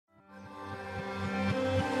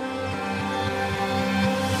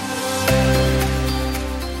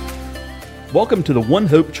Welcome to the One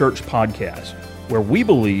Hope Church podcast, where we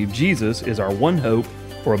believe Jesus is our one hope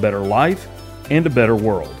for a better life and a better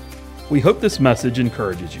world. We hope this message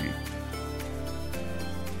encourages you.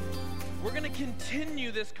 We're going to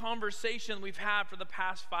continue this conversation we've had for the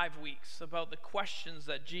past 5 weeks about the questions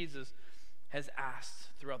that Jesus has asked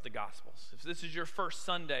throughout the Gospels. If this is your first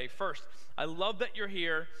Sunday, I love that you're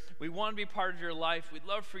here. We want to be part of your life. We'd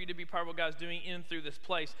love for you to be part of what God's doing in and through this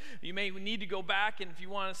place. You may need to go back, and if you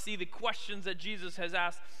want to see the questions that Jesus has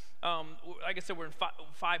asked, like I said, we're in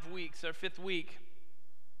 5 weeks, our 5th week.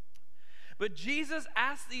 But Jesus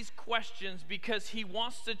asked these questions because he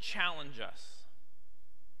wants to challenge us.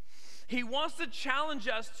 He wants to challenge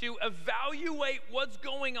us to evaluate what's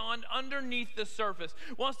going on underneath the surface.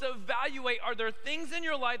 Wants to evaluate, are there things in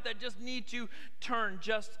your life that just need to turn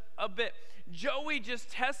just a bit? Joey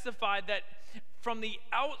just testified that from the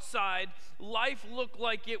outside, life looked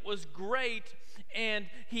like it was great and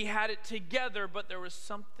he had it together, but there was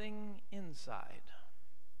something inside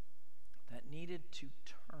that needed to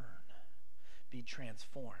turn, be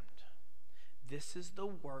transformed. This is the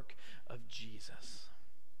work of Jesus.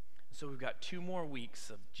 So we've got 2 more weeks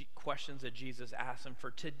of questions that Jesus asked. And for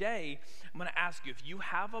today, I'm going to ask you, if you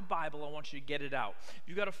have a Bible, I want you to get it out. If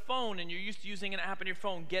you've got a phone and you're used to using an app on your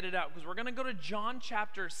phone, get it out, because we're going to go to John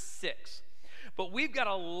chapter 6. But we've got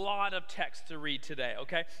a lot of text to read today,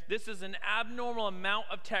 okay? This is an abnormal amount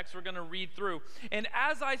of text we're going to read through. And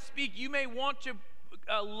as I speak, you may want to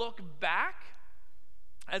look back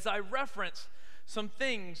as I reference some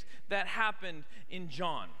things that happened in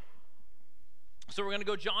John. So we're going to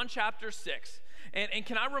go John chapter 6. And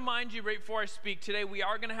can I remind you right before I speak, today we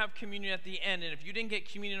are going to have communion at the end. And if you didn't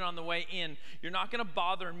get communion on the way in, you're not going to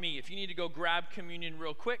bother me. If you need to go grab communion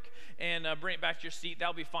real quick and bring it back to your seat,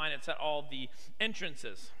 that'll be fine. It's at all the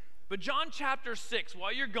entrances. But John chapter 6,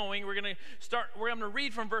 while you're going, we're going to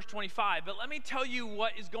read from verse 25. But let me tell you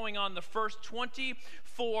what is going on in the first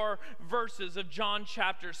 24 verses of John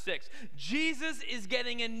chapter 6. Jesus is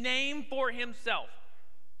getting a name for himself.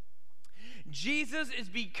 Jesus is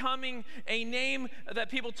becoming a name that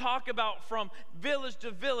people talk about from village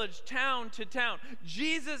to village, town to town.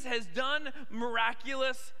 Jesus has done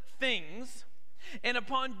miraculous things, and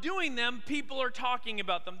upon doing them, people are talking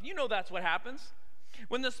about them. You know that's what happens.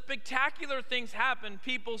 When the spectacular things happen,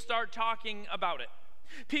 people start talking about it.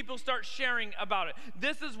 People start sharing about it.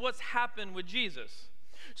 This is what's happened with Jesus.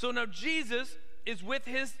 So now Jesus is with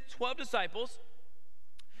his 12 disciples.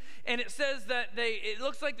 And it says that it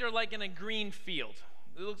looks like they're like in a green field.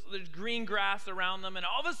 There's green grass around them. And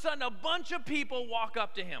all of a sudden, a bunch of people walk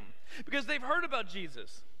up to him because they've heard about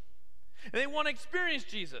Jesus. And they want to experience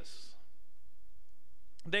Jesus.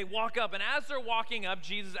 They walk up. And as they're walking up,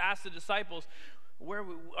 Jesus asks the disciples,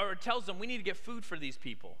 or tells them, we need to get food for these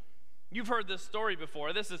people. You've heard this story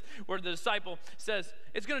before. This is where the disciple says,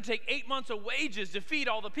 it's going to take 8 months of wages to feed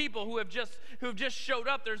all the people who have just showed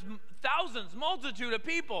up. There's thousands, multitude of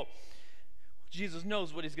people. Jesus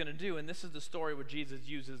knows what he's going to do. And this is the story where Jesus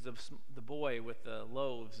uses the boy with the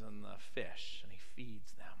loaves and the fish, and he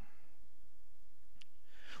feeds them.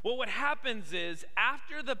 Well, what happens is,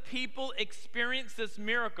 after the people experience this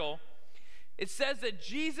miracle, it says that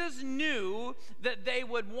Jesus knew that they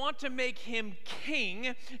would want to make him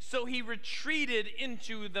king, so he retreated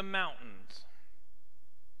into the mountains.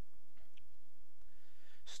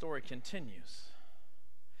 Story continues.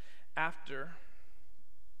 After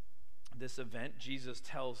this event, Jesus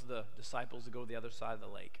tells the disciples to go to the other side of the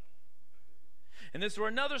lake. And this is where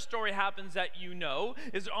another story happens that you know,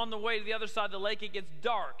 is on the way to the other side of the lake, it gets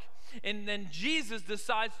dark. And then Jesus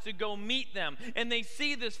decides to go meet them. And they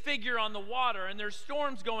see this figure on the water, and there's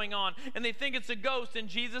storms going on, and they think it's a ghost, and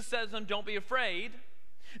Jesus says to them, don't be afraid.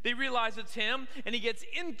 They realize it's him, and he gets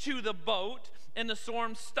into the boat, and the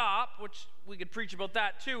storms stop, which we could preach about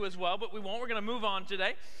that too as well, but we won't. We're going to move on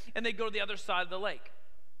today. And they go to the other side of the lake.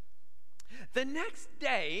 The next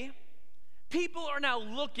day, people are now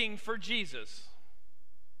looking for Jesus.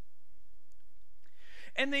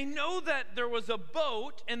 And they know that there was a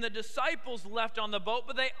boat and the disciples left on the boat,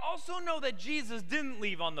 but they also know that Jesus didn't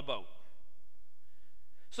leave on the boat.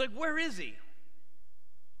 It's like, where is he?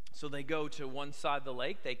 So they go to one side of the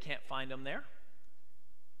lake. They can't find him there.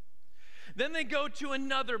 Then they go to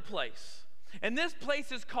another place. And this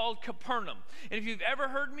place is called Capernaum. And if you've ever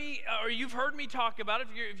heard me, or you've heard me talk about it,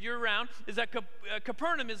 if you're around, is that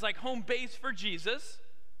Capernaum is like home base for Jesus.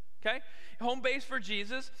 Okay? Home base for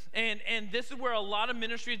Jesus. And this is where a lot of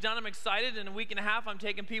ministry is done. I'm excited. In a week and a half, I'm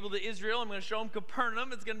taking people to Israel. I'm going to show them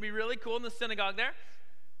Capernaum. It's going to be really cool in the synagogue there.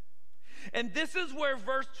 And this is where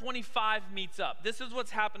verse 25 meets up. This is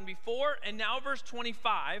what's happened before, and now verse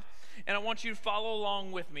 25, and I want you to follow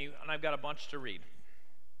along with me, and I've got a bunch to read.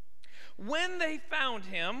 When they found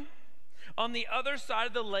him on the other side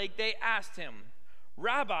of the lake, they asked him,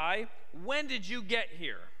 "Rabbi, when did you get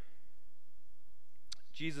here?"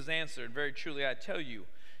 Jesus answered, "Very truly I tell you,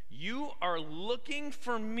 you are looking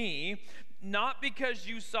for me, not because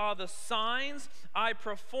you saw the signs I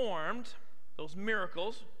performed," those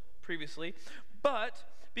miracles previously, "but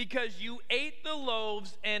because you ate the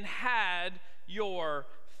loaves and had your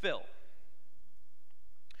fill.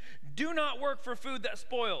 Do not work for food that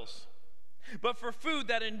spoils, but for food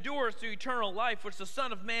that endures to eternal life, which the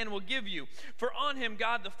Son of Man will give you. For on him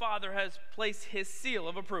God the Father has placed his seal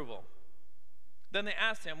of approval." Then they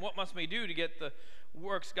asked him, "What must we do to get the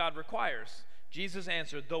works God requires?" Jesus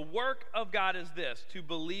answered, "The work of God is this, to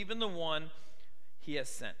believe in the one he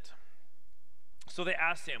has sent." So they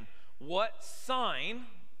asked him, "What sign,"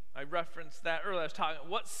 I referenced that earlier, I was talking,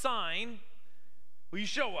 "what sign will you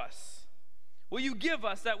show us? Will you give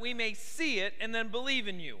us that we may see it and then believe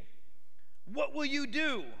in you? What will you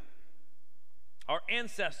do? Our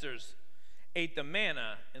ancestors ate the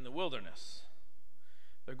manna in the wilderness."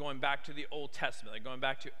 They're going back to the Old Testament. They're going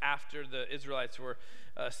back to after the Israelites were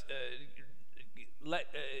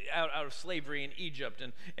let out of slavery in Egypt,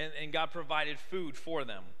 and God provided food for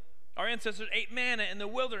them. Our ancestors ate manna in the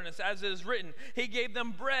wilderness, as it is written, "He gave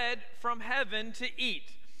them bread from heaven to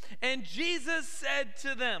eat." And Jesus said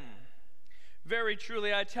to them, "Very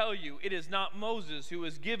truly I tell you, it is not Moses who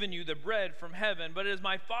has given you the bread from heaven, but it is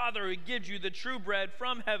my Father who gives you the true bread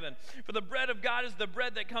from heaven. For the bread of God is the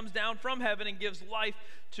bread that comes down from heaven and gives life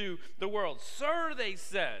to the world." "Sir," they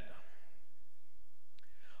said,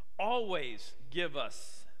 "always give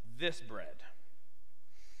us this bread."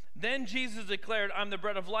 Then Jesus declared, "I'm the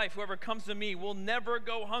bread of life. Whoever comes to me will never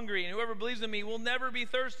go hungry, and whoever believes in me will never be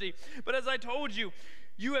thirsty. But as I told you,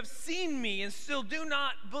 you have seen me and still do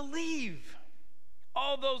not believe.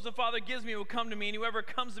 All those the Father gives me will come to me, and whoever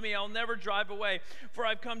comes to me I'll never drive away. For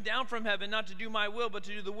I've come down from heaven not to do my will, but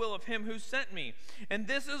to do the will of him who sent me. And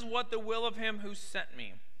this is what the will of him who sent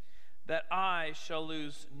me, that I shall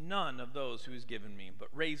lose none of those who has given me, but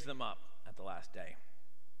raise them up at the last day.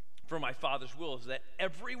 For my Father's will is that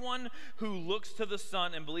everyone who looks to the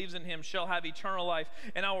Son and believes in him shall have eternal life,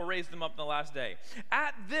 and I will raise them up in the last day."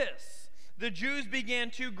 At this, the Jews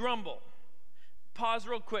began to grumble. Pause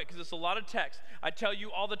real quick, because it's a lot of text. I tell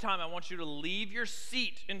you all the time, I want you to leave your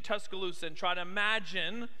seat in Tuscaloosa and try to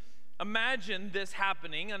imagine this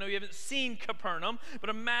happening. I know you haven't seen Capernaum, but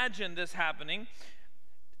imagine this happening.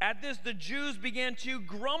 At this, the Jews began to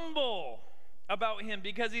grumble about him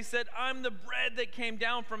because he said, "I'm the bread that came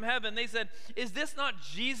down from heaven." They said, "Is this not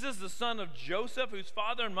Jesus, the son of Joseph, whose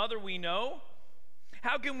father and mother we know?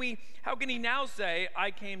 How can he now say,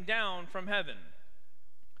 'I came down from heaven'?"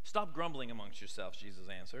 "Stop grumbling amongst yourselves," Jesus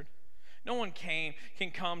answered. "No one can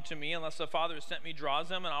come to me unless the Father who sent me draws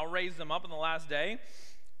them, and I'll raise them up on the last day.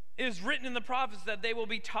 It is written in the prophets that they will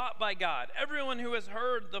be taught by God. Everyone who has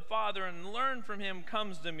heard the Father and learned from him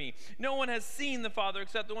comes to me. No one has seen the Father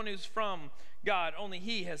except the one who's from God. Only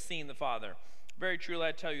he has seen the Father. Very truly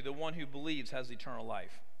I tell you, the one who believes has eternal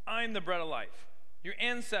life. I'm the bread of life. Your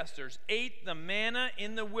ancestors ate the manna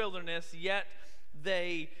in the wilderness, yet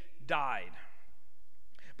they died.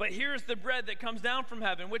 But here's the bread that comes down from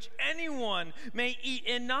heaven, which anyone may eat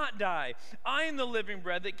and not die. I am the living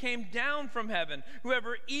bread that came down from heaven.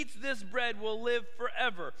 Whoever eats this bread will live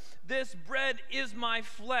forever. This bread is my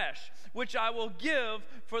flesh, which I will give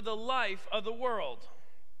for the life of the world."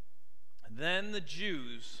 Then the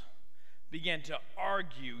Jews began to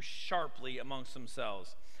argue sharply amongst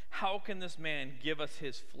themselves. "How can this man give us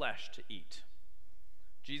his flesh to eat?"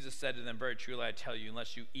 Jesus said to them, "Very truly I tell you,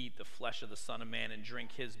 unless you eat the flesh of the Son of Man and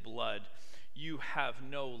drink his blood, you have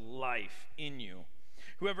no life in you.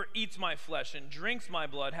 Whoever eats my flesh and drinks my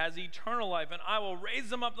blood has eternal life, and I will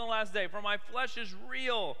raise them up in the last day. For my flesh is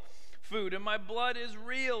real food, and my blood is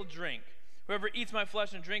real drink. Whoever eats my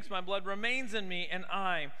flesh and drinks my blood remains in me, and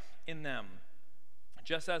I in them.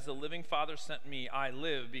 Just as the living Father sent me, I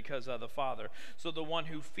live because of the Father. So the one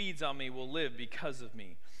who feeds on me will live because of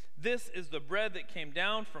me. This is the bread that came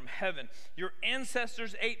down from heaven. Your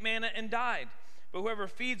ancestors ate manna and died, but whoever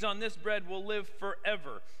feeds on this bread will live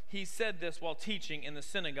forever." He said this while teaching in the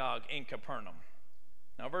synagogue in Capernaum.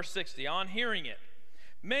 Now, verse 60, on hearing it,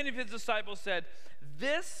 many of his disciples said,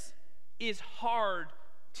 "This is hard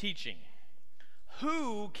teaching.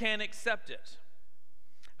 Who can accept it?"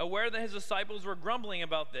 Aware that his disciples were grumbling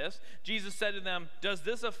about this, Jesus said to them, "Does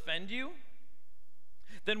this offend you?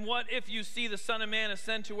 Then what if you see the Son of Man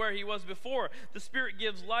ascend to where he was before? The Spirit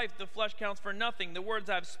gives life, the flesh counts for nothing. The words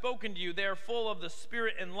I have spoken to you, they are full of the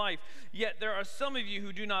Spirit and life. Yet there are some of you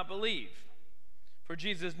who do not believe. For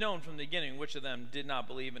Jesus is known from the beginning which of them did not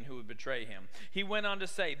believe and who would betray him. He went on to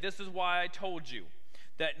say, this is why I told you,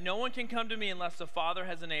 that no one can come to me unless the Father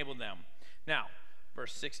has enabled them. Now,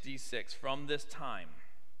 verse 66, from this time,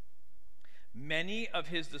 many of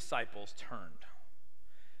his disciples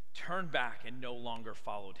turned back and no longer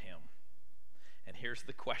followed him. And here's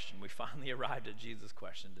the question. We finally arrived at Jesus'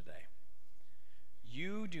 question today.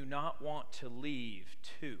 You do not want to leave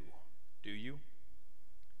too, do you?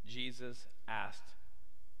 Jesus asked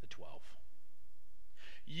the 12.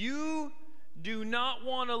 You do not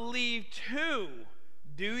want to leave too,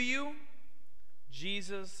 do you?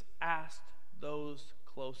 Jesus asked those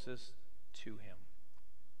closest to him.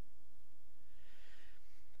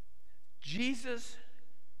 Jesus'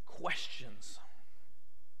 questions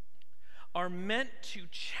are meant to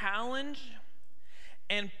challenge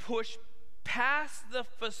and push past the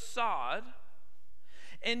facade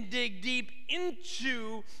and dig deep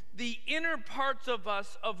into the inner parts of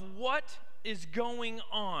us of what is going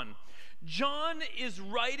on. John is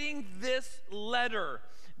writing this letter,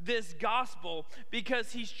 this gospel,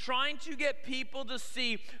 because he's trying to get people to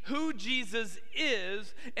see who Jesus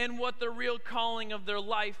is and what the real calling of their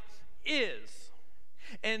life is.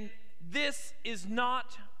 And this is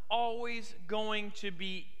not always going to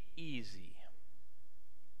be easy.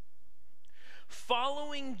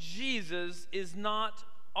 Following Jesus is not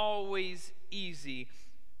always easy,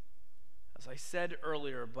 as I said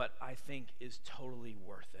earlier, but I think is totally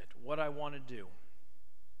worth it. What I want to do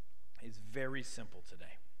is very simple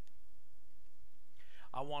today.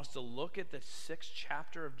 I want us to look at the 6th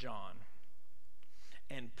chapter of John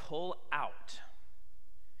and pull out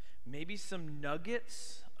maybe some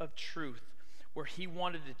nuggets of truth where he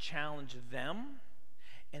wanted to challenge them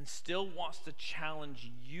and still wants to challenge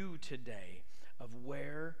you today of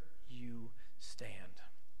where you stand.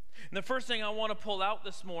 And the first thing I want to pull out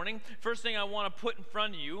this morning, first thing I want to put in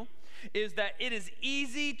front of you, is that it is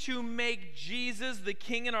easy to make Jesus the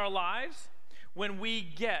king in our lives when we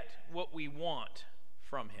get what we want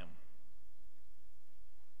from him.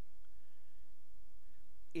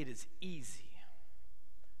 It is easy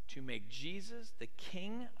to make Jesus the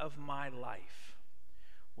king of my life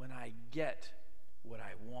when I get what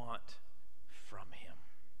I want from him.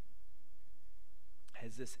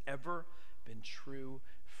 Has this ever been true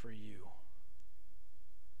for you?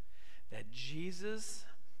 That Jesus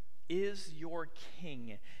is your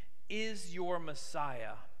king, is your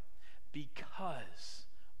Messiah because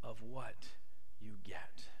of what you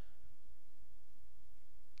get.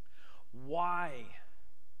 Why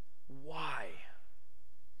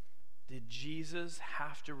did Jesus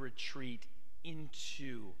have to retreat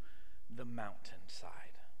into the mountainside?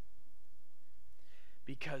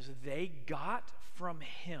 Because they got from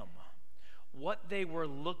him what they were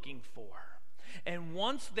looking for. And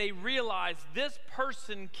once they realized this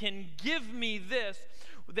person can give me this,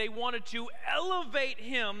 they wanted to elevate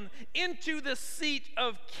him into the seat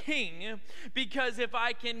of king, because if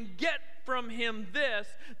I can get from him this,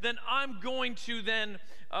 then I'm going to then,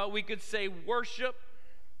 we could say, worship.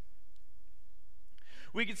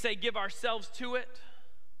 We could say give ourselves to it.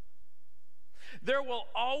 There will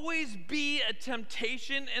always be a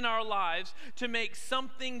temptation in our lives to make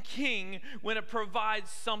something king when it provides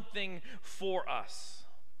something for us.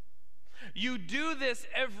 You do this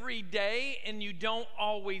every day and you don't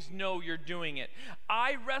always know you're doing it.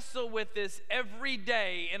 I wrestle with this every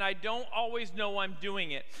day and I don't always know I'm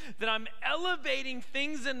doing it. That I'm elevating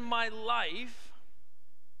things in my life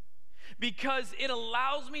because it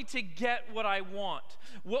allows me to get what I want.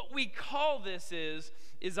 What we call this is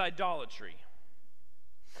idolatry.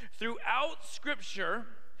 Throughout Scripture,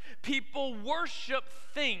 people worship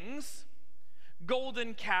things,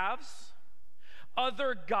 golden calves,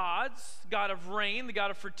 other gods, God of rain, the God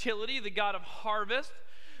of fertility, the God of harvest.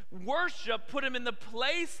 Worship, put him in the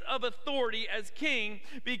place of authority as king,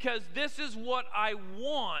 because this is what I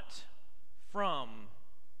want from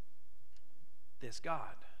this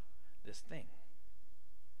God, this thing.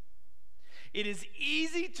 It is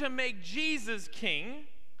easy to make Jesus king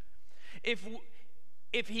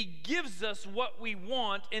if he gives us what we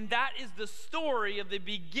want, and that is the story of the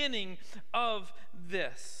beginning of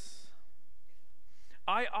this.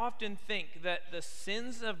 I often think that the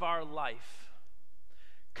sins of our life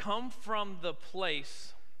come from the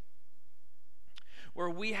place where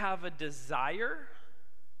we have a desire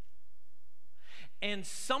And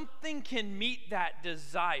something can meet that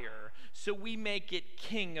desire, so we make it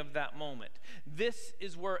king of that moment. This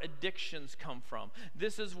is where addictions come from.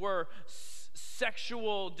 This is where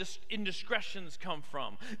sexual indiscretions come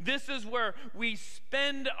from. This is where we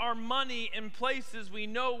spend our money in places we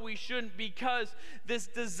know we shouldn't, because this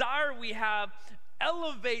desire we have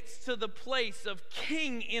elevates to the place of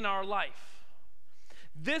king in our life.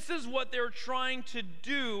 This is what they're trying to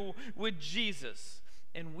do with Jesus.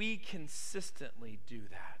 And we consistently do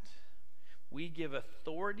that. We give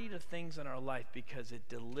authority to things in our life because it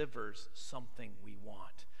delivers something we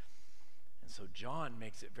want. And so John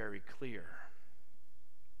makes it very clear.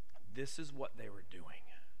 This is what they were doing.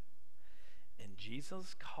 And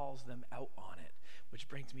Jesus calls them out on it, which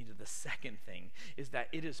brings me to the second thing, is that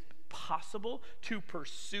it is possible to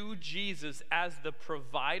pursue Jesus as the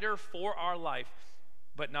provider for our life,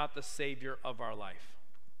 but not the Savior of our life.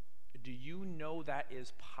 Do you know that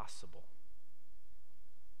is possible?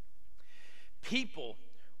 People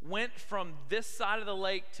went from this side of the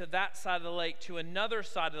lake to that side of the lake to another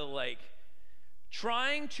side of the lake,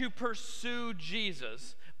 trying to pursue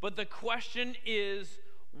Jesus, but the question is,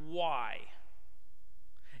 why?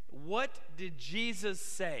 What did Jesus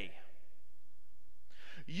say?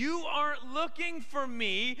 You aren't looking for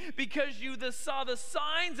me because you saw the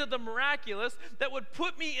signs of the miraculous that would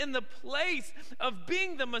put me in the place of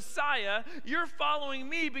being the Messiah. You're following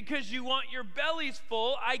me because you want your bellies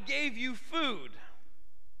full. I gave you food.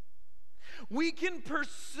 We can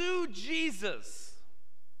pursue Jesus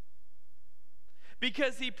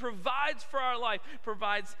because he provides for our life,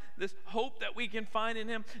 provides this hope that we can find in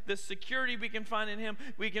him, the security we can find in him.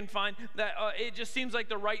 We can find that it just seems like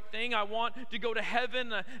the right thing. I want to go to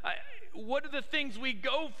heaven. What are the things we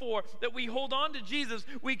go for that we hold on to Jesus?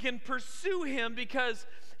 We can pursue him because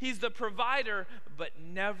he's the provider, but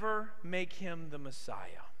never make him the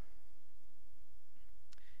Messiah.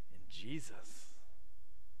 And Jesus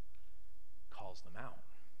calls them out.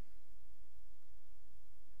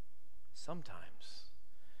 Sometimes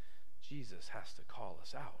Jesus has to call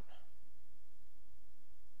us out.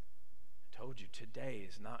 I told you today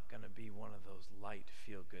is not going to be one of those light,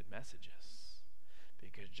 feel-good messages,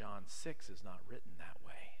 because John 6 is not written that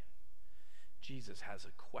way. Jesus has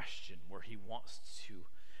a question where he wants to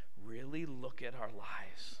really look at our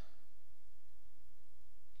lives.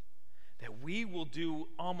 That we will do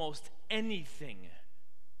almost anything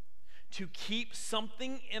to keep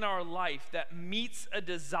something in our life that meets a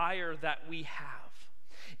desire that we have.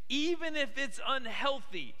 Even if it's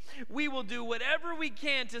unhealthy, we will do whatever we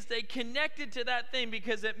can to stay connected to that thing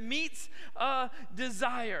because it meets a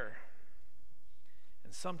desire.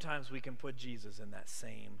 And sometimes we can put Jesus in that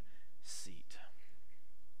same seat.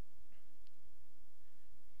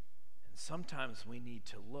 And sometimes we need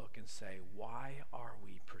to look and say, why are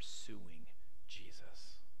we pursuing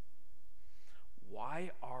Jesus?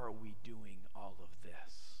 Why are we doing all of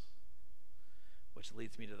this? Which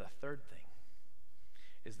leads me to the third thing,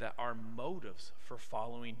 is that our motives for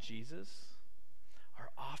following Jesus are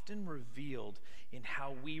often revealed in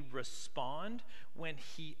how we respond when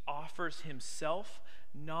he offers himself,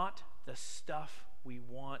 not the stuff we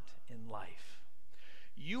want in life.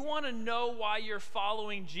 You want to know why you're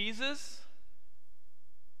following Jesus?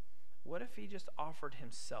 What if he just offered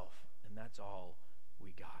himself and that's all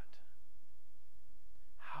we got?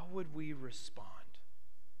 How would we respond?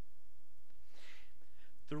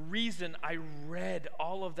 The reason I read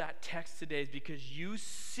all of that text today is because you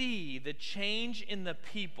see the change in the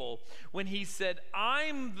people when he said,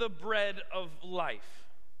 I'm the bread of life.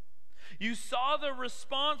 You saw the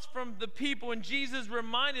response from the people when Jesus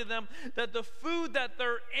reminded them that the food that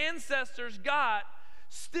their ancestors got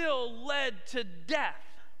still led to death.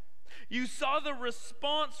 You saw the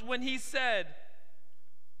response when he said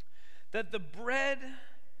that the bread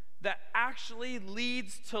that actually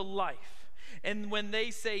leads to life. And when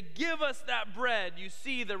they say, give us that bread, you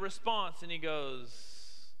see the response, and he goes,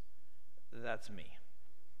 that's me.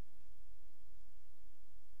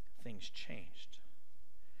 Things changed.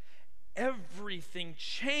 Everything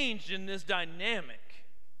changed in this dynamic.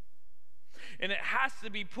 And it has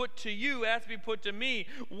to be put to you, it has to be put to me.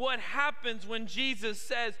 What happens when Jesus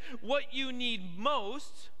says, what you need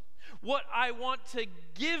most, what I want to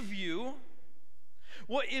give you,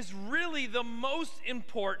 what is really the most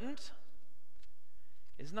important,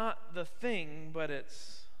 is not the thing, but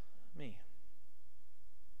it's me.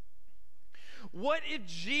 What if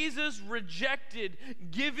Jesus rejected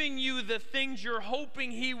giving you the things you're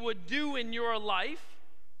hoping he would do in your life,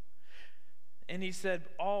 and he said,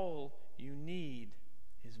 all you need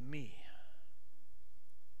is me?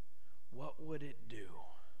 What would it do?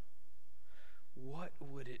 What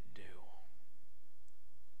would it do?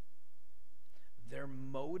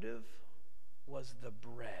 motive was the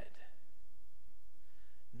bread,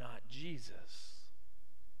 not Jesus,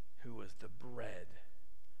 who was the bread,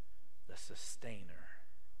 the sustainer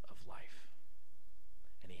of life.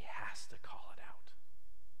 And he has to call it out.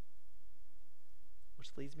 Which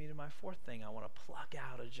leads me to my fourth thing I want to pluck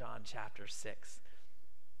out of John chapter 6.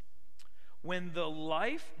 When the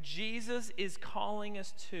life Jesus is calling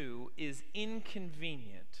us to is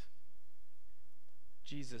inconvenient,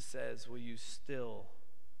 Jesus says, will you still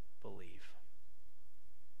believe?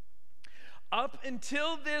 Up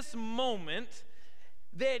until this moment,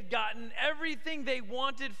 they had gotten everything they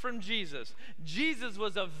wanted from Jesus. Jesus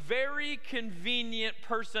was a very convenient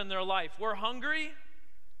person in their life. We're hungry?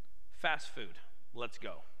 Fast food. Let's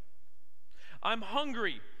go. I'm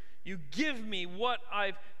hungry. You give me what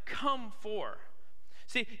I've come for.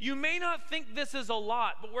 See, you may not think this is a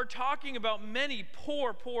lot, but we're talking about many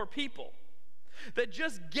poor people that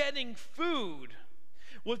just getting food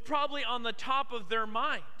was probably on the top of their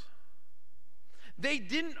mind. They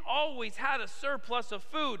didn't always have a surplus of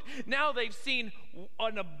food. Now they've seen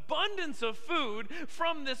an abundance of food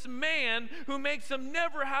from this man who makes them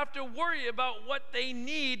never have to worry about what they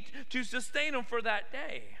need to sustain them for that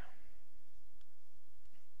day.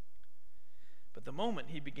 But the moment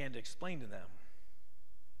he began to explain to them,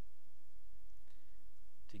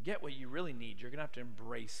 to get what you really need, you're going to have to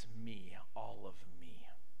embrace me, all of me.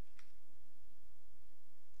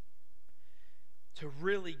 To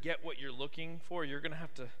really get what you're looking for, you're going to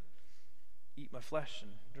have to eat my flesh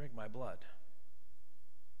and drink my blood.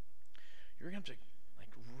 You're going to have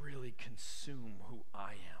to really consume who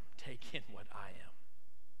I am, take in what I am.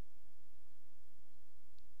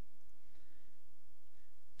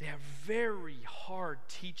 They have very hard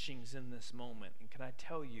teachings in this moment. And can I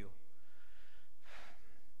tell you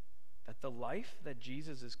that the life that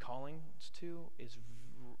Jesus is calling us to is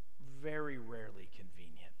very rarely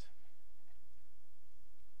convenient.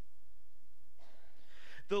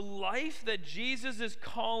 The life that Jesus is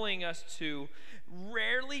calling us to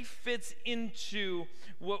rarely fits into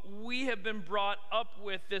what we have been brought up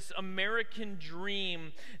with, this American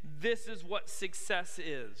dream. This is what success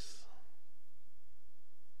is.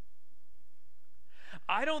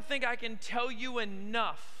 I don't think I can tell you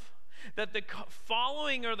enough that the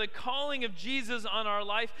following or the calling of Jesus on our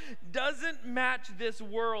life doesn't match this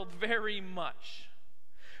world very much.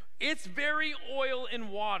 It's very oil and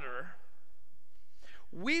water.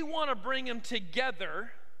 We want to bring them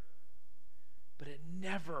together, but it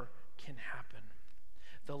never can happen.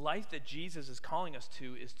 The life that Jesus is calling us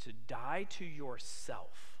to is to die to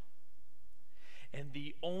yourself. And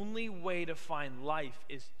the only way to find life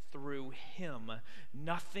is through him,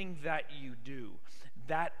 nothing that you do.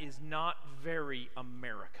 That is not very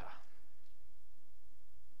America.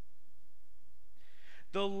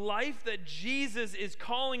 The life that Jesus is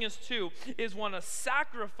calling us to is one of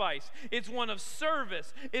sacrifice. It's one of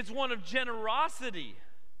service. It's one of generosity.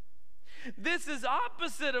 This is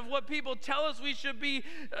opposite of what people tell us we should be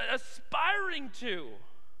aspiring to.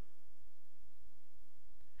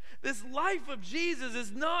 This life of Jesus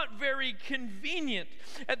is not very convenient.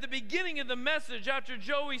 At the beginning of the message, after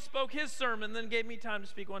Joey spoke his sermon, then gave me time to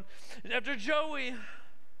speak one. After Joey,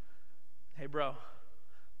 hey bro,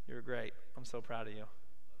 you're great. I'm so proud of you.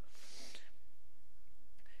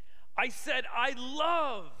 I said, I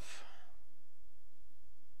love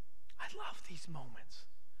these moments.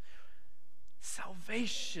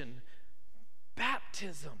 Salvation,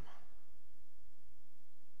 baptism.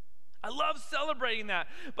 I love celebrating that.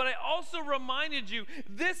 But I also reminded you,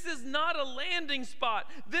 this is not a landing spot.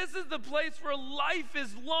 This is the place where life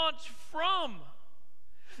is launched from.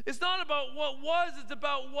 It's not about what was, it's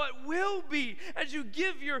about what will be as you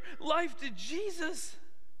give your life to Jesus.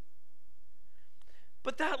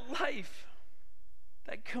 But that life,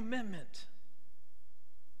 that commitment,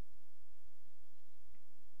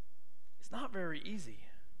 it's not very easy.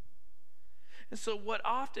 And so what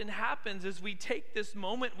often happens is we take this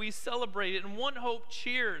moment, we celebrate it, and One Hope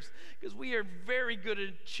cheers, because we are very good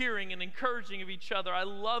at cheering and encouraging of each other. I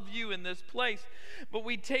love you in this place. But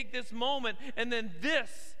we take this moment, and then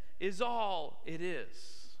this is all it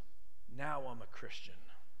is. Now I'm a Christian.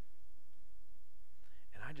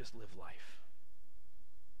 And I just live life.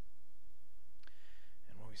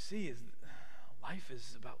 And what we see is life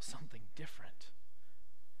is about something different.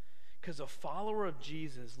 Because a follower of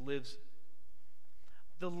Jesus lives.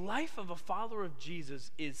 The life of a follower of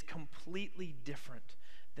Jesus is completely different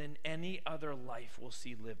than any other life we'll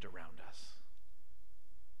see lived around us.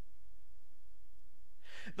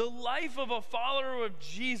 The life of a follower of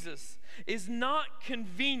Jesus is not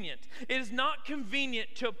convenient. It is not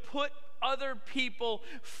convenient to put other people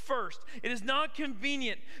first. It is not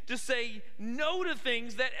convenient to say no to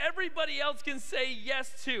things that everybody else can say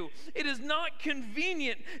yes to. It is not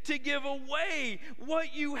convenient to give away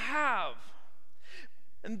what you have.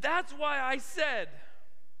 And that's why I said,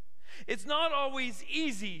 it's not always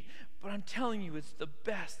easy, but I'm telling you, it's the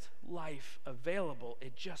best life available.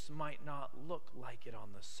 It just might not look like it on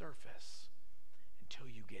the surface until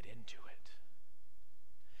you get into it,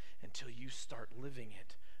 until you start living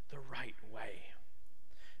it the right way.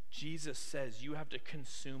 Jesus says you have to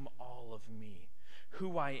consume all of me,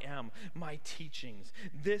 who I am, my teachings.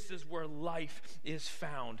 This is where life is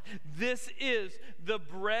found. This is the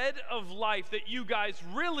bread of life that you guys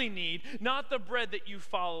really need, not the bread that you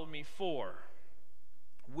follow me for.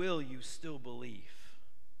 Will you still believe?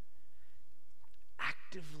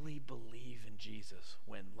 Actively believe in Jesus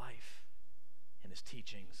when life and his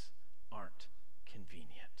teachings aren't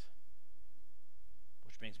convenient.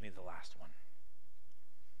 Which brings me to the last one.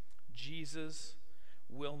 Jesus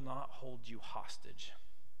will not hold you hostage.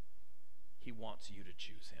 He wants you to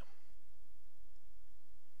choose him.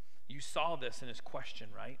 You saw this in his question,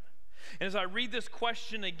 right? And as I read this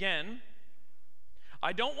question again,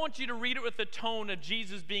 I don't want you to read it with the tone of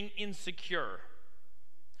Jesus being insecure.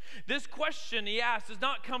 This question he asked does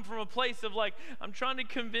not come from a place of like, I'm trying to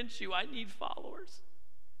convince you I need followers.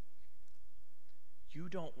 You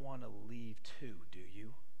don't want to leave too, do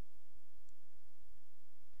you?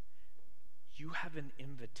 You have an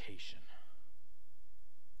invitation.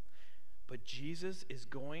 But Jesus is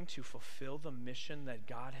going to fulfill the mission that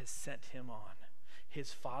God has sent him on.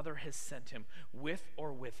 His Father has sent him with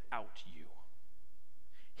or without you.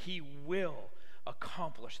 He will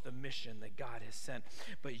accomplish the mission that God has sent.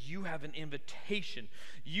 But you have an invitation.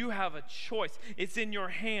 You have a choice. It's in your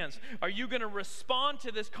hands. Are you going to respond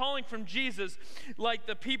to this calling from Jesus like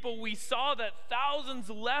the people we saw that thousands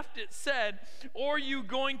left, it said, or are you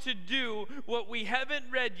going to do what we haven't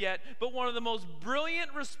read yet, but one of the most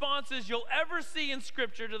brilliant responses you'll ever see in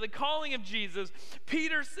Scripture to the calling of Jesus?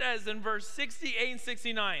 Peter says in verse 68 and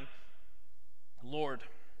 69, Lord,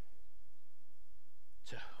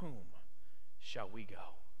 to whom shall we go?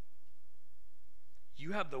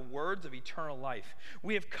 You have the words of eternal life.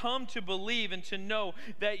 We have come to believe and to know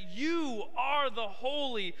that you are the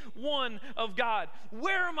Holy One of God.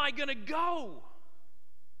 Where am I going to go?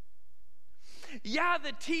 Yeah,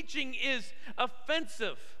 the teaching is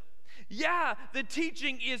offensive. Yeah, the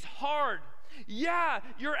teaching is hard. Yeah,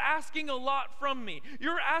 you're asking a lot from me.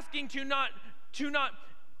 You're asking to not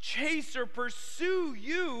chase or pursue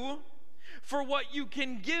you for what you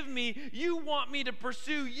can give me. You want me to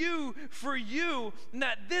pursue you for you, and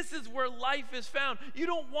that this is where life is found. You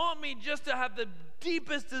don't want me just to have the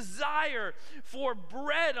deepest desire for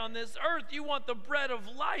bread on this earth. You want the bread of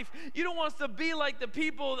life. You don't want us to be like the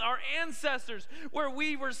people, our ancestors, where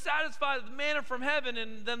we were satisfied with manna from heaven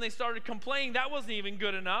and then they started complaining that wasn't even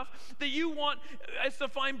good enough. That you want us to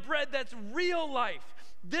find bread that's real life.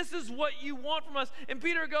 This is what you want from us. And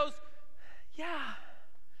Peter goes, yeah,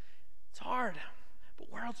 it's hard,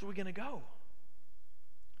 but where else are we going to go?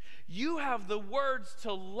 You have the words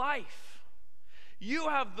to life. You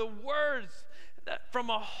have the words from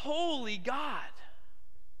a holy God.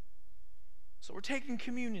 So we're taking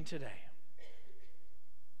communion today.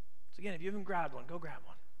 So again, if you haven't grabbed one, go grab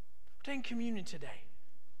one. We're taking communion today.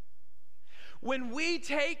 When we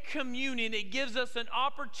take communion, it gives us an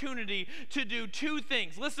opportunity to do two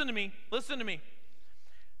things. Listen to me. Listen to me.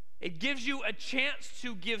 It gives you a chance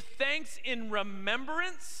to give thanks in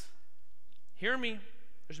remembrance. Hear me.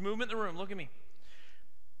 There's movement in the room. Look at me.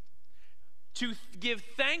 To give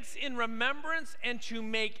thanks in remembrance and to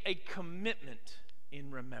make a commitment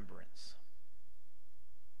in remembrance.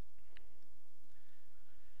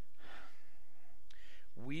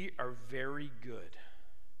 We are very good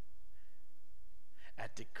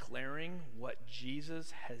at declaring what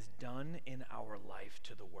Jesus has done in our life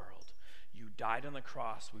to the world. You died on the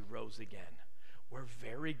cross, we rose again. We're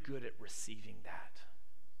very good at receiving that.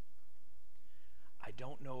 I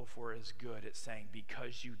don't know if we're as good at saying,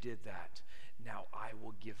 because you did that, now I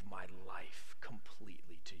will give my life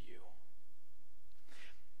completely to you.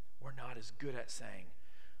 We're not as good at saying,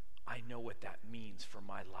 I know what that means for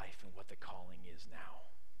my life and what the calling is now.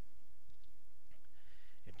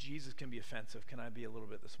 If Jesus can be offensive, can I be a little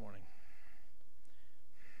bit this morning?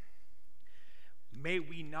 May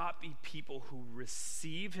we not be people who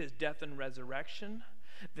receive his death and resurrection,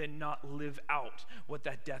 then not live out what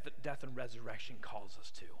that death and resurrection calls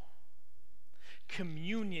us to.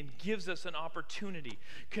 Communion gives us an opportunity.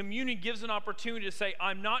 Communion gives an opportunity to say,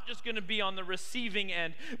 I'm not just going to be on the receiving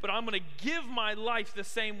end, but I'm going to give my life the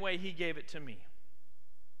same way he gave it to me.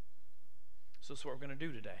 So that's what we're going to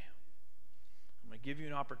do today. I'm going to give you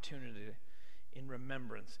an opportunity in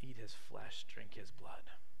remembrance, eat his flesh, drink his blood.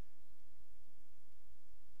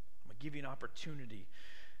 I'm going to give you an opportunity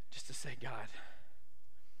just to say, God,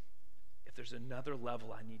 if there's another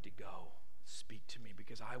level I need to go, speak to me,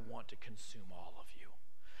 because I want to consume all of you,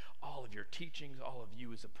 all of your teachings, all of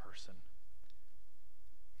you as a person.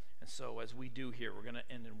 And so as we do here, we're going to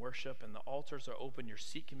end in worship, and the altars are open. Your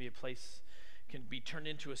seat can be a place, can be turned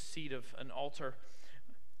into a seat of an altar.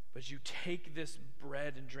 But you take this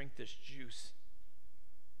bread and drink this juice.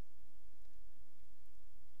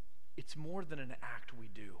 It's more than an act we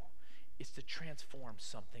do. It's to transform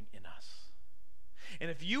something in us. And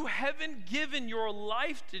if you haven't given your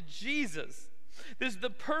life to Jesus, this is the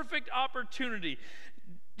perfect opportunity.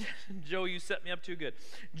 Joey, you set me up too good.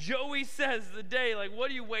 Joey says the day, like, what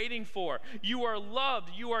are you waiting for? You are loved,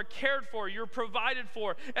 you are cared for, you're provided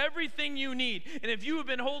for, everything you need. And if you have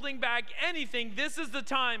been holding back anything, this is the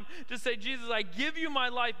time to say, Jesus, I give you my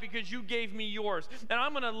life because you gave me yours. And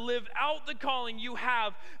I'm going to live out the calling you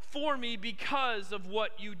have for me because of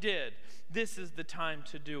what you did. This is the time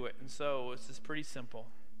to do it. And so this is pretty simple.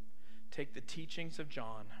 Take the teachings of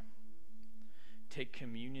John. Take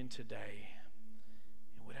communion today.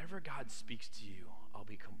 Whatever God speaks to you, I'll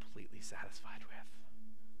be completely satisfied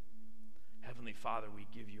with. Heavenly Father, we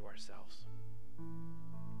give you ourselves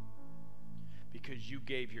because you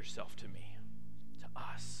gave yourself to me, to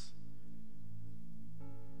us.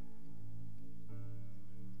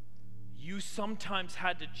 You sometimes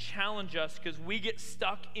had to challenge us because we get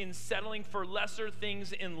stuck in settling for lesser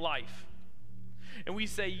things in life. And we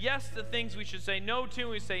say yes to things we should say no to, and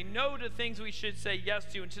we say no to things we should say yes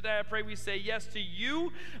to. And today I pray we say yes to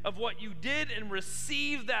you of what you did and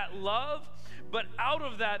receive that love, but out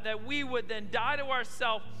of that we would then die to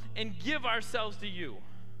ourselves and give ourselves to you.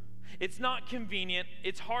 It's not convenient,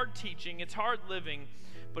 it's hard teaching, it's hard living,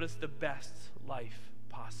 but it's the best life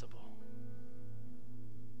possible.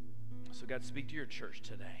 So God, speak to your church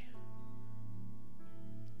today.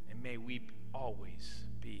 And may we always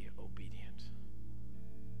be obedient.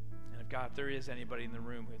 And God, if there is anybody in the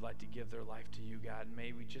room who'd like to give their life to you, God,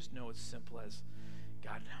 may we just know it's simple as,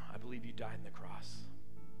 God, I believe you died on the cross.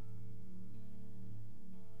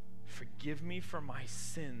 Forgive me for my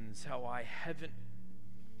sins, how I haven't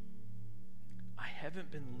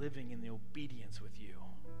been living in the obedience with you.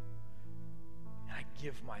 And I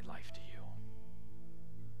give my life to you.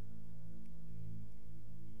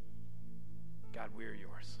 God, we are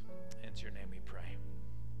yours. And it's your name we pray.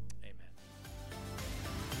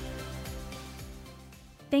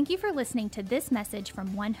 Thank you for listening to this message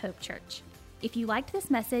from One Hope Church. If you liked this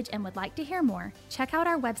message and would like to hear more, check out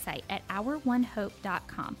our website at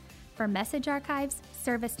ouronehope.com for message archives,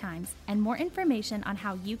 service times, and more information on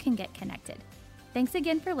how you can get connected. Thanks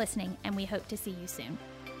again for listening, and we hope to see you soon.